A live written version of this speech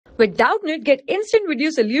With Doubtnut, get instant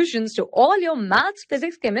video solutions to all your maths,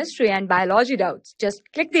 physics, chemistry, and biology doubts. Just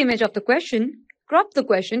click the image of the question, crop the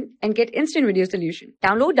question, and get instant video solution.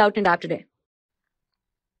 Download Doubtnut app today.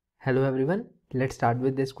 Hello everyone, let's start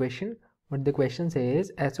with this question. What the question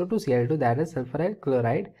says, SO2Cl2, that is sulphuryl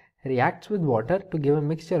chloride, reacts with water to give a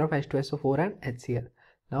mixture of H2SO4 and HCl.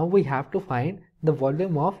 Now we have to find the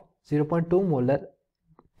volume of 0.2 molar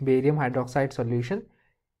barium hydroxide solution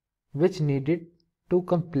which needed to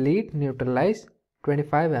complete neutralize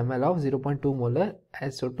 25 ml of 0.2 molar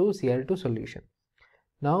SO2Cl2 solution.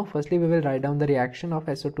 Now firstly we will write down the reaction of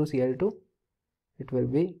SO2Cl2. It will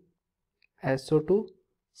be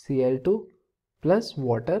SO2Cl2 plus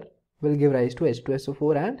water will give rise to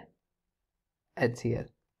H2SO4 and HCl,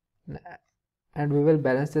 and we will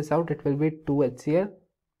balance this out. It will be 2 HCl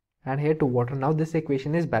and here 2 water. Now this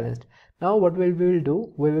equation is balanced. Now what we will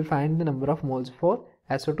do, we will find the number of moles for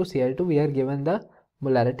SO2Cl2. We are given the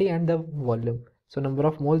molarity and the volume. So number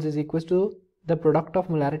of moles is equal to the product of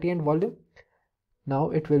molarity and volume. Now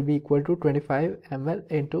it will be equal to 25 ml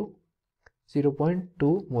into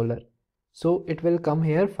 0.2 molar. So it will come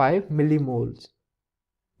here 5 millimoles.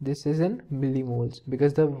 This is in millimoles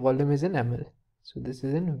because the volume is in ml. So this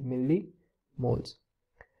is in millimoles.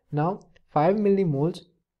 Now 5 millimoles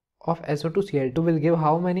of SO2Cl2 will give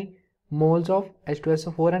how many moles of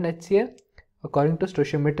H2SO4 and HCl? According to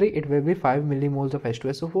stoichiometry, it will be 5 millimoles of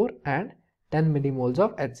H2SO4 and 10 millimoles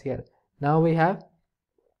of HCl. Now we have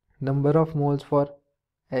number of moles for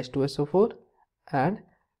H2SO4 and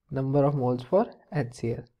number of moles for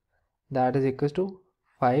HCl. That is equals to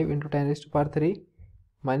 5 into 10 raised to power 3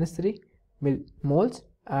 minus 3 moles,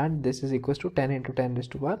 and this is equals to 10 into 10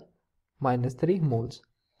 raised to power minus 3 moles.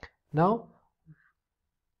 Now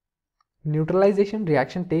neutralization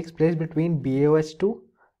reaction takes place between BaOH2,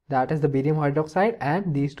 that is the barium hydroxide,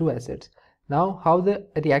 and these two acids. Now how the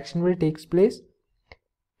reaction will take place?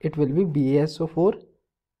 It will be BaSO4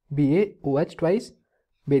 BaOH twice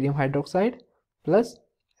barium hydroxide plus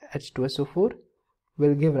H2SO4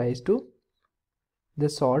 will give rise to the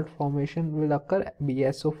salt formation will occur,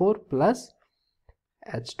 BaSO4 plus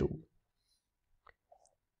H2.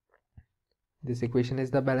 This equation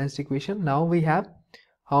is the balanced equation. Now we have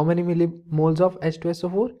how many millimoles of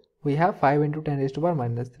H2SO4? We have 5 into 10 raised to power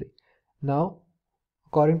minus 3. Now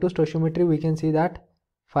according to stoichiometry we can see that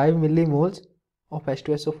 5 millimoles of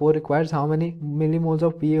H2SO4 requires how many millimoles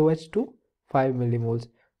of BaOH2? 5 millimoles.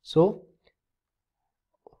 So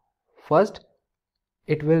first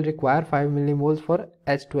it will require 5 millimoles for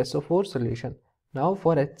H2SO4 solution. Now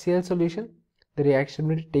for HCl solution, the reaction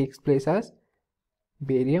will take place as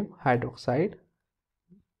barium hydroxide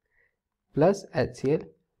plus HCl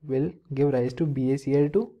will give rise to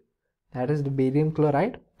BaCl2, that is the barium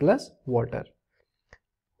chloride plus water.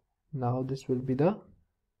 Now this will be the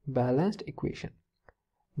balanced equation.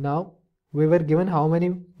 Now we were given how many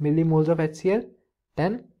millimoles of HCl?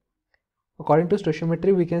 10. According to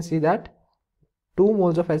stoichiometry we can see that 2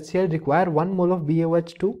 moles of HCl require 1 mole of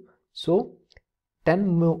BaOH2. So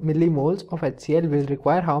 10 millimoles of HCl will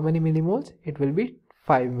require how many millimoles? It will be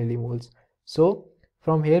 5 millimoles. So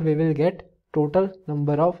from here we will get total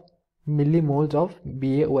number of millimoles of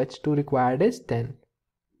BaOH2 required is 10.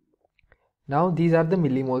 Now these are the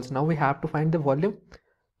millimoles. Now we have to find the volume.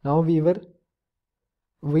 Now we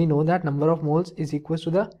know that number of moles is equal to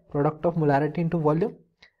the product of molarity into volume,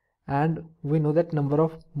 and we know that number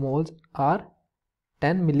of moles are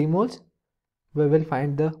 10 millimoles. We will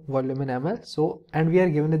find the volume in ml. So and we are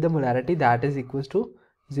given the molarity, that is equals to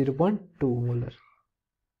 0.2 molar.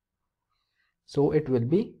 So it will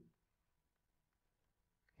be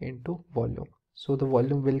into volume. So the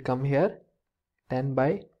volume will come here 10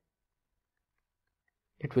 by,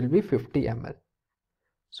 it will be 50 ml.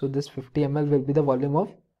 So this 50 ml will be the volume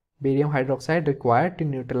of barium hydroxide required to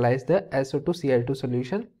neutralize the SO2Cl2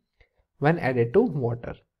 solution when added to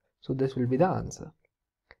water. So this will be the answer.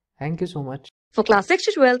 Thank you so much. For class 6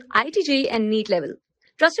 to 12, IIT JEE and NEET level.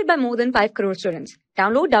 Trusted by more than 5 crore students.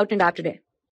 Download Doubtnut app today.